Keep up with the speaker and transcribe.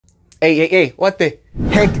Hey, what the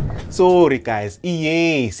heck? Sorry guys,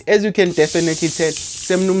 yes, as you can definitely tell,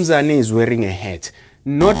 Semnumzane is wearing a hat.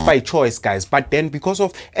 Not by choice guys, but then because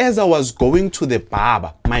of, as I was going to the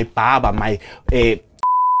barber, my barber, I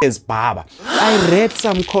read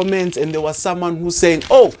some comments and there was someone who's saying,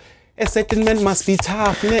 oh, a settlement must be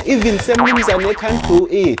tough. Even Semnumzane can't do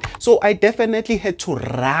it. So I definitely had to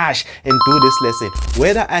rush and do this lesson,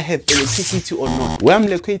 whether I have electricity or not. Where I'm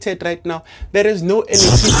located right now, there is no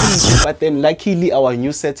electricity, but then luckily our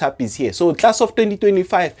new setup is here. So class of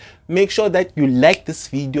 2025, make sure that you like this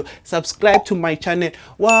video, subscribe to my channel.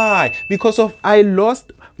 Why? Because of I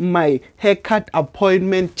lost my haircut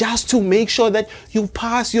appointment just to make sure that you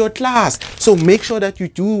pass your class. So make sure that you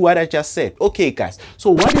do what I just said. Okay guys, so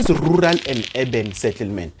what is rural and urban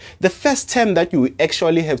settlement? The first term that you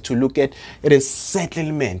actually have to look at, it is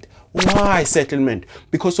settlement. Why settlement?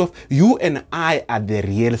 Because of you and I are the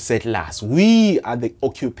real settlers. We are the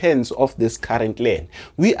occupants of this current land.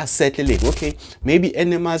 We are settling. Okay, maybe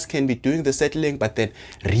animals can be doing the settling, but then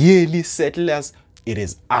really settlers, it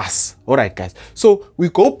is us. All right guys, so we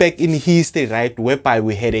go back in history, right, whereby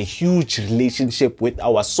we had a huge relationship with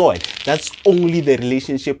our soil. That's only the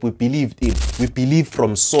relationship we believed in. We believe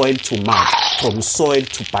from soil to mouth, from soil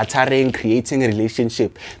to battering, creating a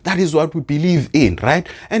relationship. That is what we believe in, right?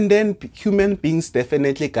 And then human beings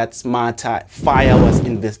definitely got smarter. Fire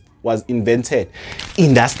was invented,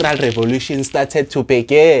 industrial revolution started to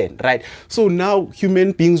begin, right? So now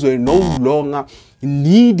human beings were no longer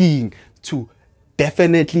needing to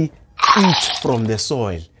definitely eat from the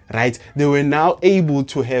soil, right? They were now able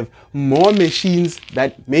to have more machines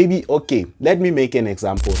that maybe, okay, let me make an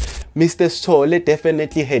example. Mr. Stolle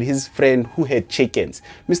definitely had his friend who had chickens.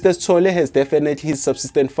 Mr. Stolle has definitely his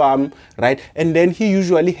subsistence farm, right? And then he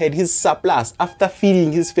usually had his surplus. After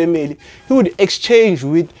feeding his family, he would exchange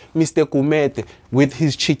with Mr. Kumete with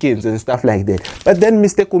his chickens and stuff like that. But then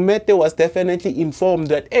Mr. Kumete was definitely informed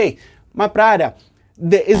that, hey, my brother,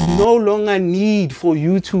 there is no longer need for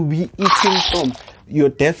you to be eating from your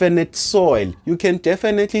definite soil. You can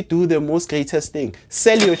definitely do the most greatest thing.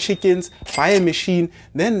 Sell your chickens, buy a machine.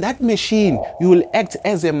 Then that machine, you will act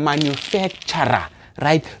as a manufacturer,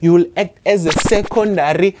 right? You will act as a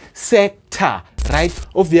secondary sector, right?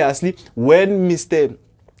 Obviously, when Mr.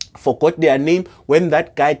 forgot their name, when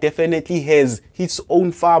that guy definitely has his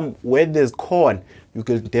own farm where there's corn, you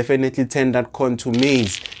can definitely turn that corn to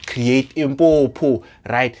maize, create impopo,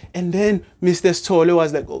 right? And then Mr. Stolle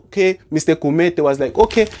was like, okay, Mr. Kumete was like,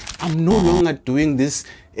 okay, I'm no longer doing this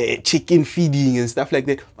chicken feeding and stuff like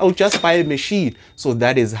that. I'll just buy a machine. So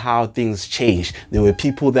that is how things changed. There were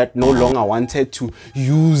people that no longer wanted to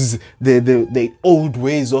use the old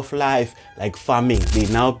ways of life, like farming. They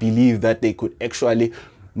now believe that they could actually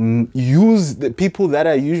use the people that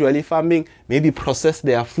are usually farming, maybe process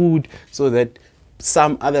their food so that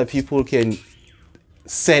some other people can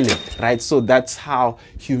sell it, right? So that's how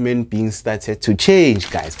human beings started to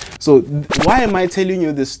change, guys. So why am I telling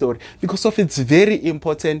you this story? Because of it's very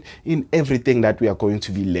important in everything that we are going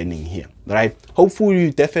to be learning here, right? Hopefully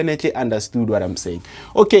you definitely understood what I'm saying.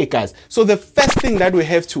 Okay guys, so the first thing that we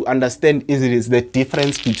have to understand is the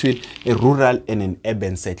difference between a rural and an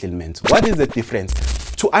urban settlement. What is the difference?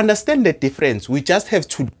 To understand the difference, we just have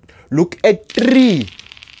to look at three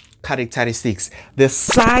characteristics: the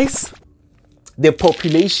size, the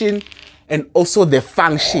population, and also the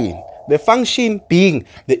function. The function being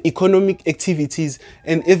the economic activities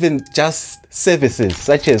and even just services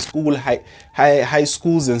such as school, high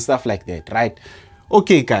schools and stuff like that, right?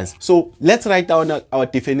 Okay guys, so let's write down our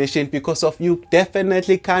definition, because of you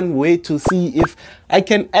definitely can't wait to see if I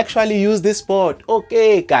can actually use this board.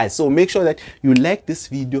 Okay guys, so make sure that you like this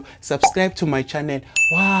video, subscribe to my channel.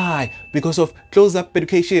 Why? Because of Closeup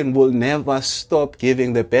Education will never stop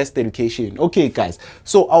giving the best education. Okay guys,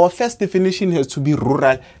 so our first definition has to be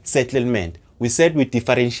rural settlement. We said we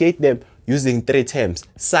differentiate them using three terms: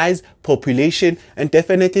 size, population, and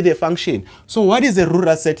definitely the function. So what is a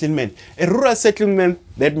rural settlement? A rural settlement,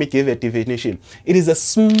 let me give a definition. It is a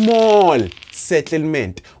small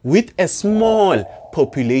settlement with a small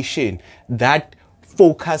population that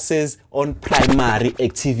focuses on primary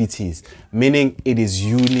activities, meaning it is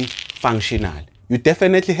unifunctional. You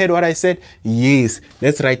definitely heard what I said? Yes,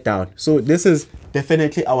 let's write down. So this is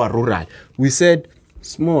definitely our rural. We said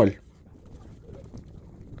small,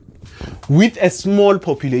 with a small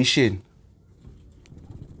population,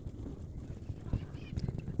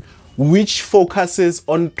 which focuses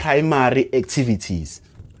on primary activities.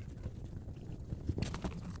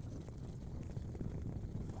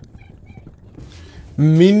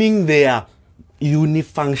 Meaning they are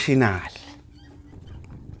unifunctional.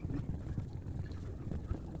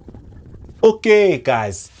 Okay,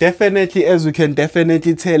 guys, definitely, as we can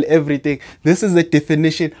definitely tell everything, this is the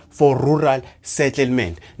definition for rural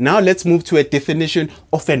settlement. Now let's move to a definition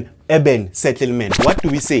of an urban settlement. What do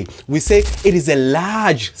we say? We say it is a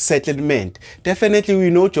large settlement. Definitely, we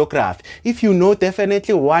know geography. If you know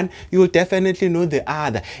definitely one, you will definitely know the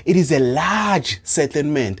other. It is a large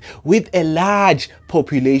settlement with a large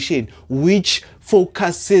population which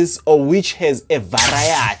focuses or which has a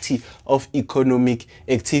variety of economic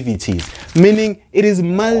activities, meaning it is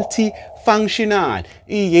multifunctional.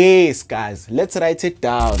 Yes, guys, let's write it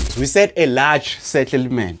down. We said a large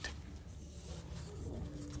settlement.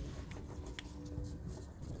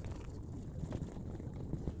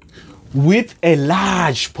 With a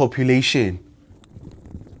large population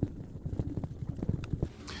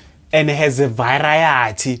and has a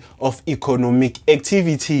variety of economic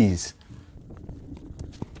activities.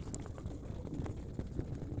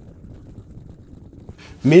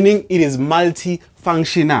 Meaning it is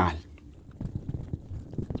multifunctional.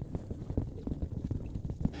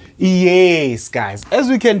 Yes, guys, as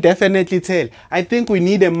we can definitely tell, I think we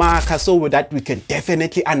need a marker so that we can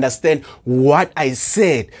definitely understand what I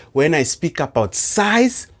said when I speak about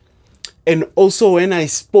size, and also when I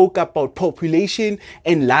spoke about population,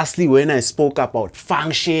 and lastly when I spoke about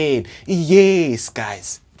function. Yes,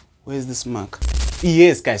 guys, where's this mark?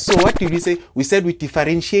 Yes, guys, so what did we say? We said we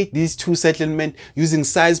differentiate these two settlements using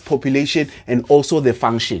size, population, and also the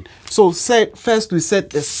function. So first we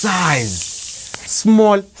said the size.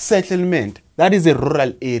 Small settlement, that is a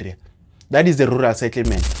rural area. That is a rural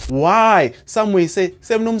settlement. Why? Some may say,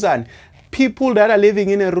 people that are living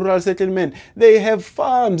in a rural settlement, they have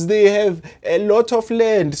farms, they have a lot of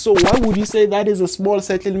land. So why would you say that is a small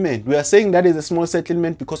settlement? We are saying that is a small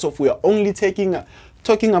settlement because we are only talking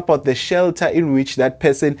about the shelter in which that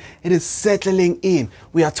person is settling in.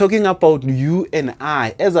 We are talking about you and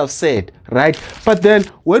I, as I've said, right? But then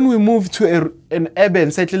when we move to an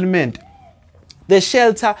urban settlement, the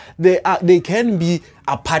shelter, they can be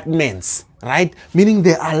apartments, right? Meaning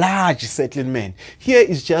they are large settlement. Here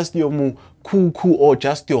is just your kuku or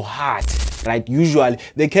just your hut, right? Usually,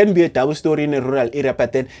 there can be a double story in a rural area,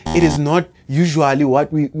 but then it is not usually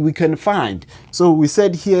what we can find. So we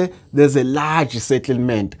said here, there's a large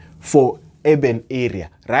settlement for urban area,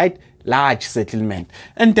 right? Large settlement.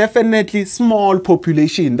 And definitely small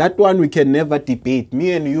population. That one we can never debate.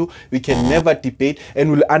 Me and you, we can never debate, and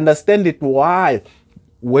we'll understand it why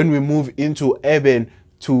when we move into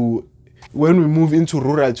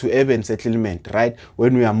rural to urban settlement, right?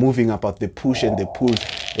 When we are moving about the push and the pull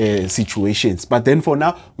situations. But then for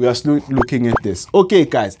now, we are still looking at this. Okay,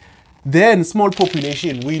 guys. Then small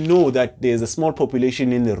population. We know that there's a small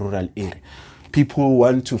population in the rural area. People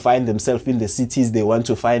want to find themselves in the cities, they want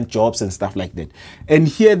to find jobs and stuff like that. And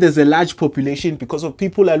here there's a large population because of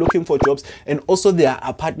people are looking for jobs, and also there are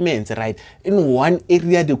apartments, right? In one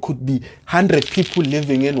area there could be 100 people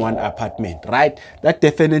living in one apartment, right? That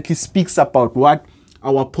definitely speaks about what?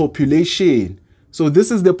 Our population. So this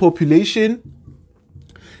is the population.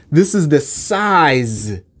 This is the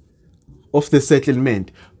size of the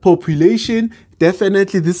settlement. Population,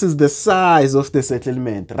 definitely this is the size of the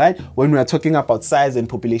settlement, right? When we are talking about size and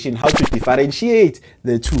population, how to differentiate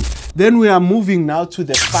the two. Then we are moving now to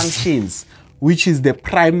the functions, which is the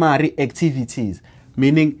primary activities,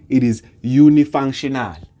 meaning it is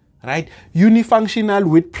unifunctional, right? Unifunctional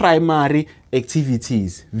with primary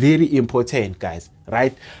activities. Very important, guys,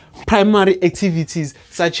 right? Primary activities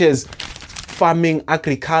such as farming,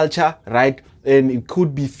 agriculture, right? And it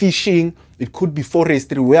could be fishing, it could be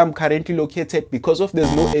forestry. Where I'm currently located, because of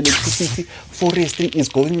there's no electricity, forestry is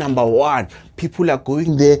going number one. People are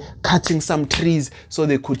going there, cutting some trees so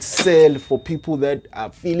they could sell for people that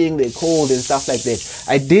are feeling the cold and stuff like that.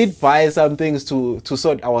 I did buy some things to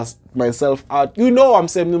sort myself out. You know, I'm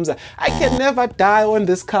saying, I can never die on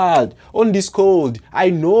this cold.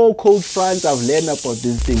 I know cold fronts. I've learned about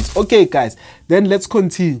these things. Okay, guys, then let's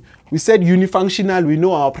continue. We said unifunctional, we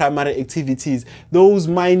know our primary activities, those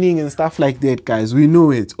mining and stuff like that, guys, we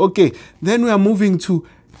know it. Okay, then we are moving to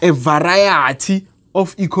a variety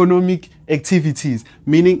of economic activities,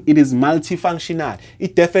 meaning it is multifunctional.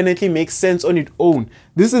 It definitely makes sense on its own.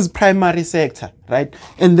 This is primary sector, right?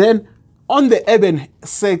 And then on the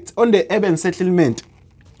urban settlement,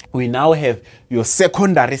 we now have your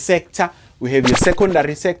secondary sector. We have your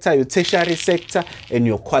secondary sector, your tertiary sector, and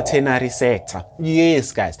your quaternary sector.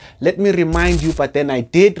 Yes, guys. Let me remind you, but then I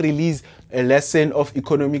did release a lesson of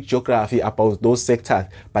economic geography about those sectors,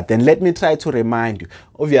 but then let me try to remind you.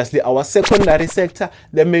 Obviously, our secondary sector,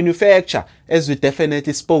 the manufacture, as we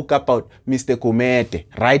definitely spoke about Mr. Gumede,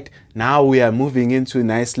 right? Now we are moving into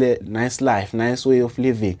nice life, nice way of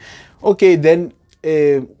living. Okay, then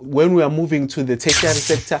when we are moving to the tertiary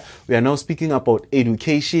sector, we are now speaking about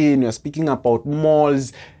education, we are speaking about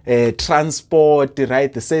malls, transport,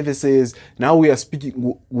 right, the services. Now we are speaking,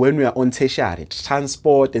 when we are on tertiary,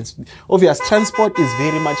 transport, and obvious transport is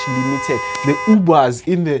very much limited. The Ubers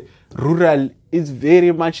in the rural is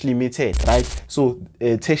very much limited, right? So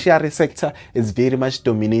tertiary sector is very much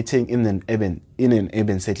dominating in an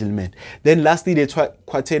urban settlement. Then lastly, the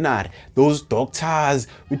quaternary, those doctors.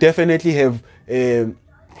 We definitely have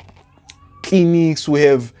clinics, we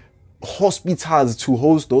have hospitals to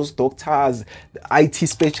host those doctors, the IT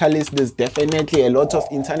specialists. There's definitely a lot of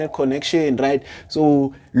internet connection, right?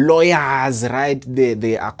 So lawyers, right,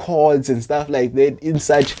 there are calls and stuff like that in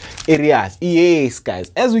such areas. Yes,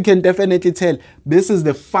 guys, as we can definitely tell, this is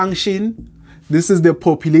the function, this is the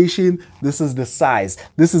population, this is the size.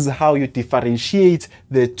 This is how you differentiate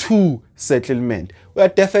the two settlement. We are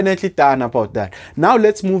definitely done about that. Now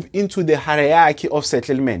let's move into the hierarchy of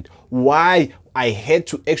settlement. Why I had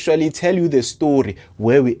to actually tell you the story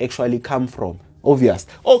where we actually come from. Obvious.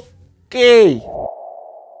 Okay.